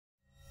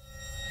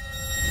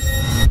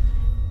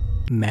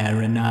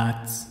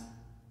Marinauts.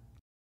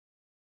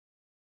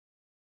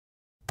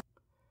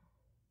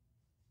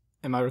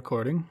 Am I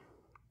recording?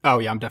 Oh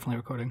yeah, I'm definitely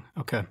recording.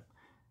 Okay.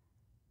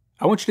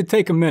 I want you to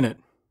take a minute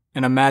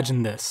and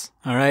imagine this,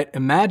 alright?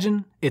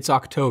 Imagine it's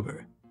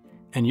October,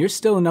 and you're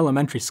still in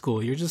elementary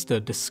school. You're just a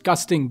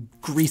disgusting,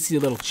 greasy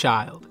little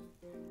child.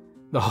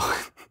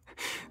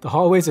 The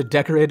hallways are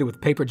decorated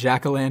with paper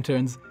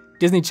jack-o'-lanterns.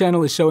 Disney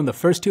Channel is showing the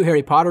first 2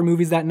 Harry Potter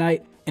movies that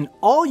night, and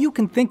all you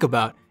can think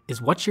about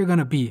is what you're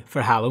gonna be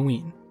for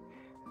Halloween.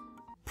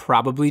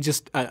 Probably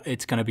just,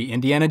 it's gonna be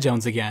Indiana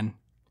Jones again.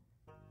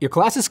 Your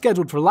class is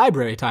scheduled for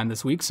library time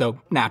this week, so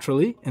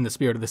naturally, in the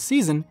spirit of the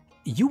season,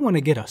 you want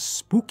to get a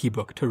spooky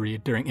book to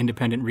read during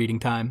independent reading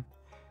time.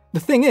 The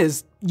thing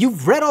is,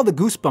 you've read all the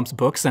Goosebumps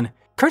books, and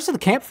Curse of the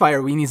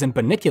Campfire Weenies and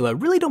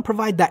Bunnicula really don't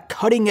provide that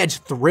cutting-edge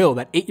thrill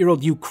that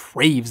 8-year-old you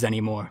craves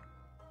anymore.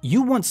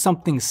 You want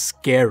something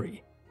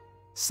scary.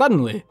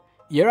 Suddenly,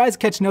 your eyes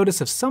catch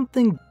notice of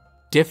something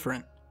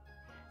different.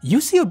 You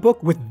see a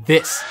book with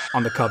this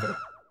on the cover.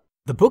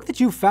 The book that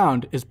you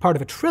found is part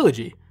of a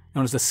trilogy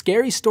known as the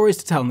Scary Stories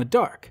to Tell in the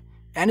Dark,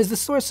 and is the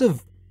source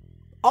of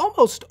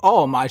almost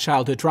all my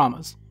childhood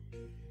traumas.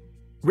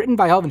 Written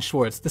by Alvin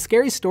Schwartz, the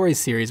Scary Stories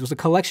series was a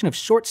collection of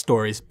short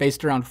stories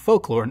based around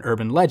folklore and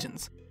urban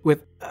legends,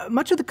 with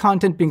much of the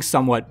content being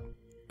somewhat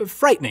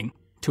frightening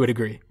to a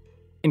degree.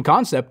 In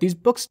concept, these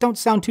books don't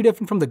sound too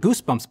different from the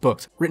Goosebumps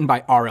books written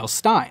by R.L.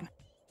 Stine.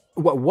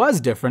 What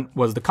was different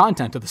was the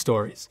content of the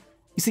stories.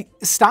 You see,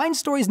 Stine's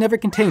stories never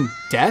contain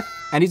death,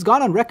 and he's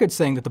gone on record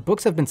saying that the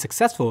books have been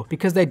successful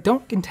because they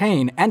don't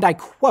contain, and I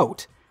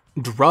quote,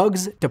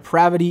 drugs,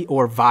 depravity,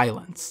 or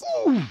violence.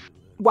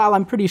 While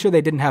I'm pretty sure they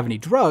didn't have any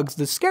drugs,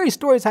 the Scary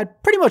Stories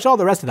had pretty much all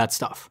the rest of that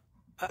stuff.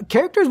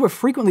 Characters were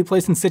frequently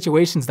placed in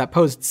situations that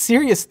posed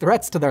serious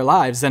threats to their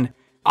lives, and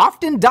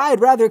often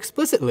died rather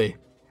explicitly.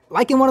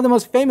 Like in one of the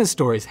most famous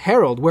stories,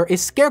 Harold, where a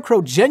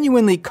scarecrow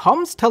genuinely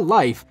comes to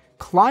life,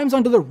 climbs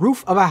onto the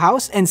roof of a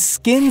house, and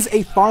skins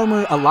a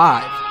farmer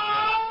alive.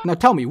 Now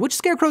tell me, which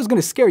scarecrow is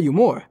gonna scare you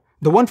more?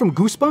 The one from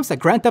Goosebumps that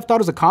Grand Theft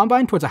Auto's a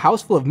combine towards a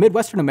house full of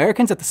Midwestern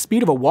Americans at the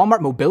speed of a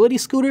Walmart mobility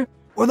scooter?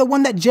 Or the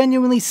one that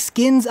genuinely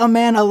skins a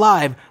man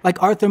alive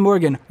like Arthur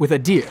Morgan with a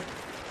deer?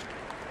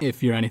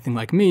 If you're anything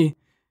like me,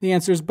 the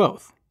answer is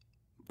both.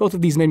 Both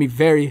of these made me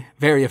very,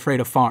 very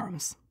afraid of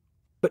farms.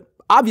 But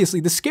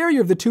obviously, the scarier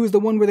of the two is the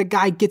one where the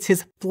guy gets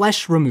his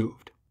flesh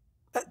removed.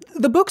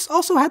 The books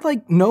also had,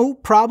 no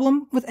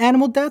problem with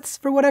animal deaths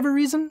for whatever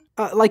reason.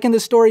 Like in the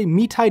story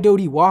Meetai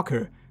Dodie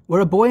Walker, where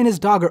a boy and his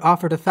dog are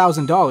offered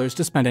 $1,000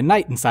 to spend a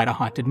night inside a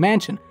haunted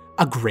mansion.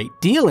 A great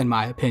deal, in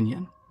my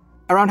opinion.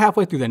 Around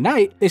halfway through the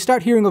night, they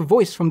start hearing a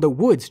voice from the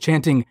woods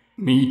chanting,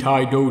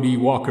 "Meetai Dodie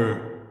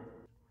Walker."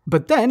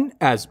 But then,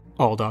 as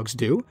all dogs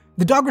do,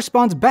 the dog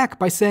responds back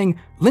by saying,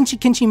 "Lynchy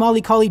Kinchy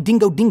Molly Collie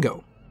Dingo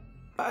Dingo."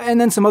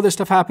 And then some other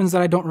stuff happens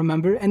that I don't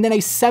remember, and then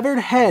a severed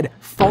head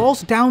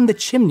falls down the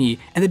chimney,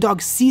 and the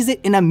dog sees it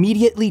and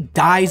immediately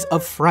dies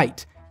of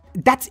fright.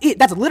 That's it.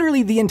 That's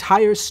literally the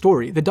entire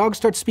story. The dog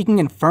starts speaking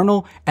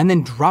infernal and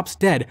then drops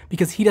dead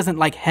because he doesn't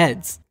like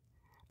heads.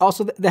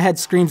 Also, the head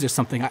screams or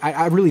something.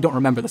 I really don't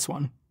remember this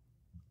one.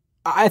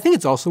 I think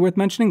it's also worth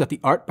mentioning that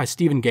the art by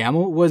Stephen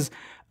Gammell was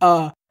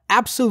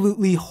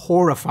absolutely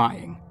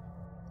horrifying.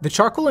 The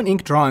charcoal and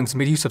ink drawings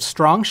made use of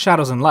strong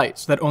shadows and light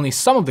so that only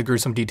some of the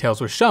gruesome details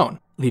were shown,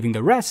 leaving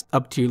the rest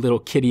up to your little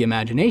kiddie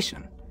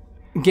imagination.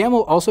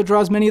 Gammell also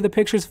draws many of the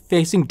pictures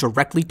facing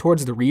directly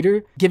towards the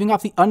reader, giving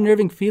off the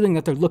unnerving feeling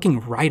that they're looking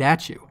right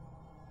at you.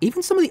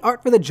 Even some of the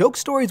art for the joke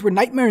stories were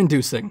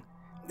nightmare-inducing.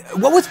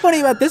 What was funny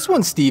about this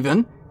one,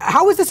 Steven?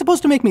 How is this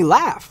supposed to make me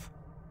laugh?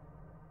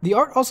 The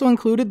art also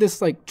included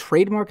this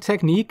trademark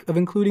technique of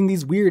including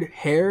these weird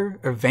hair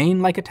or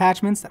vein-like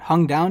attachments that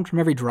hung down from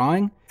every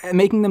drawing,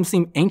 making them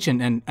seem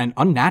ancient and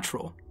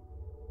unnatural.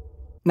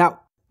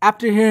 Now,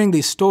 after hearing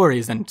these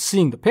stories and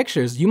seeing the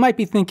pictures, you might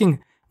be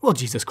thinking, well,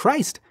 Jesus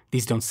Christ,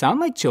 these don't sound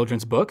like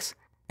children's books.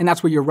 And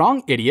that's where you're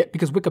wrong, idiot,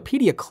 because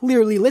Wikipedia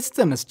clearly lists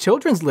them as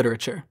children's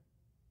literature.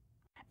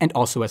 And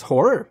also as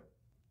horror.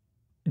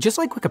 Just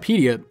like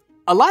Wikipedia,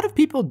 a lot of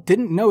people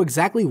didn't know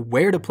exactly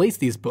where to place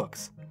these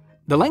books.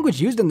 The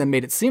language used in them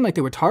made it seem like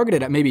they were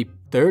targeted at maybe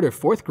 3rd or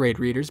 4th grade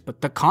readers,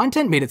 but the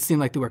content made it seem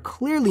like they were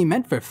clearly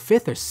meant for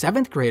 5th or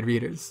 7th grade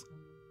readers.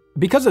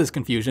 Because of this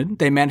confusion,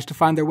 they managed to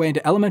find their way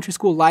into elementary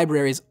school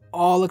libraries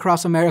all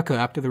across America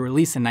after the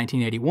release in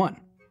 1981.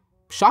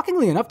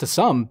 Shockingly enough to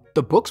some,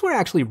 the books were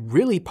actually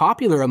really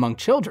popular among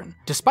children,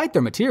 despite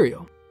their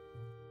material.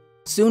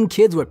 Soon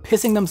kids were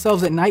pissing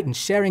themselves at night and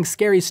sharing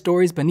scary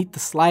stories beneath the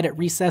slide at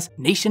recess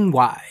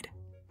nationwide.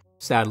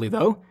 Sadly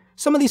though,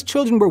 some of these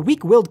children were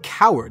weak-willed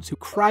cowards who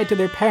cried to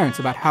their parents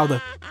about how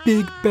the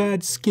big,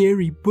 bad,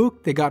 scary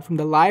book they got from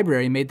the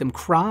library made them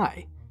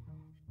cry.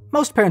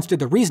 Most parents did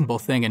the reasonable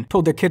thing and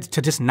told their kids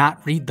to just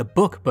not read the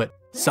book, but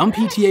some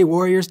PTA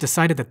warriors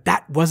decided that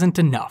that wasn't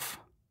enough.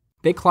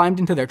 They climbed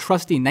into their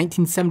trusty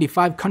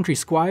 1975 country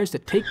squires to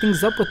take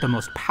things up with the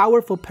most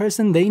powerful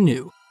person they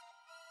knew,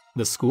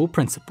 the school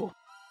principal.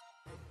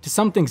 To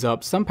sum things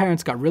up, some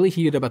parents got really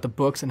heated about the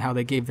books and how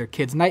they gave their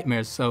kids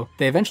nightmares, so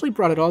they eventually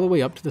brought it all the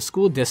way up to the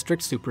school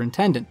district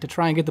superintendent to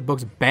try and get the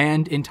books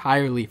banned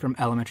entirely from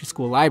elementary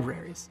school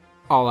libraries.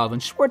 All Alvin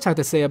Schwartz had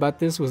to say about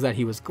this was that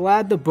he was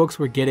glad the books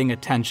were getting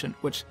attention,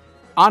 which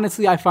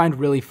honestly I find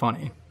really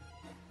funny.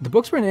 The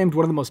books were named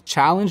one of the most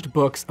challenged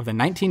books of the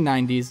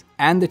 1990s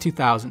and the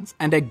 2000s,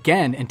 and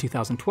again in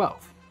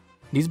 2012.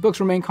 These books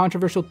remain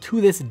controversial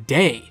to this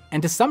day,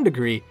 and to some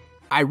degree,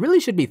 I really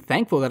should be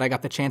thankful that I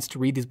got the chance to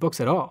read these books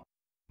at all.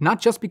 Not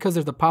just because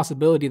there's the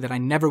possibility that I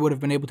never would have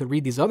been able to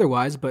read these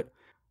otherwise, but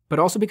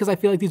also because I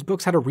feel like these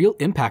books had a real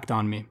impact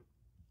on me.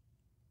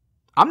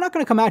 I'm not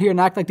going to come out here and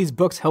act like these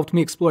books helped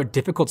me explore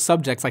difficult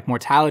subjects like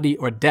mortality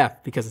or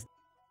death, because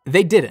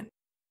they didn't.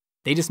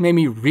 They just made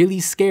me really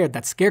scared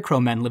that scarecrow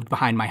men lived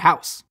behind my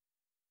house.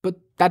 But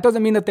that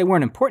doesn't mean that they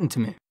weren't important to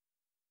me.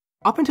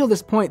 Up until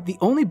this point, the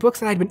only books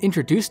that I'd been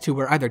introduced to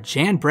were either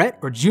Jan Brett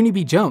or Junie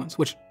B. Jones,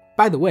 which,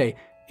 by the way,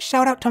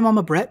 shout out to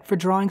Mama Brett for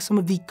drawing some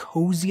of the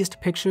coziest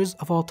pictures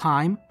of all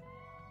time.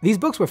 These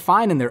books were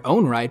fine in their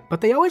own right,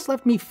 but they always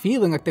left me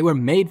feeling like they were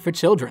made for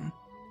children.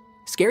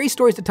 Scary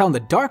Stories to Tell in the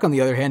Dark, on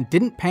the other hand,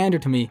 didn't pander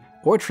to me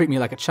or treat me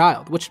like a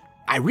child, which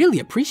I really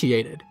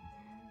appreciated.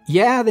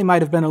 Yeah, they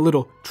might have been a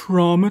little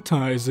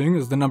traumatizing,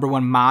 as the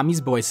 #1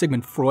 mommy's boy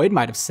Sigmund Freud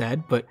might have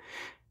said, but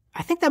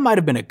I think that might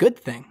have been a good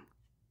thing.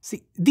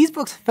 See, these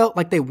books felt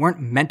like they weren't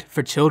meant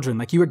for children,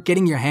 like you were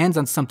getting your hands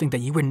on something that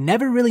you were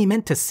never really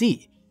meant to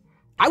see.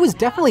 I was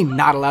definitely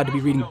not allowed to be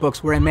reading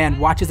books where a man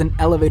watches an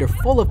elevator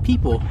full of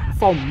people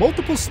fall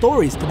multiple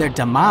stories to their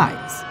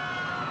demise.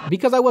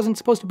 Because I wasn't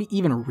supposed to be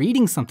even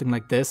reading something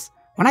like this,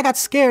 when I got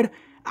scared,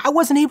 I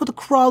wasn't able to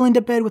crawl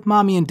into bed with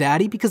mommy and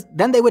daddy because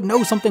then they would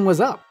know something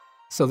was up.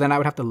 So then I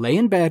would have to lay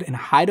in bed and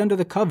hide under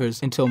the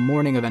covers until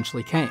morning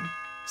eventually came,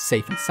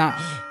 safe and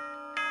sound.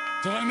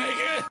 Did I make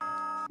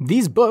it?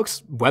 These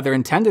books, whether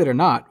intended or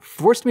not,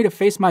 forced me to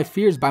face my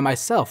fears by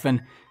myself,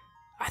 and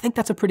I think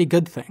that's a pretty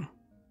good thing.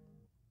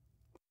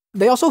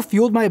 They also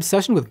fueled my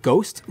obsession with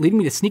ghosts, leading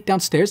me to sneak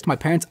downstairs to my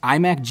parents'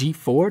 iMac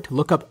G4 to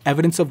look up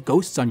evidence of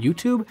ghosts on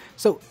YouTube.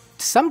 So,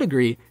 to some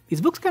degree, these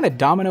books kind of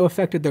domino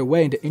affected their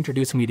way into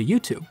introducing me to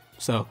YouTube.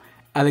 So,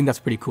 I think that's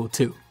pretty cool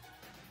too.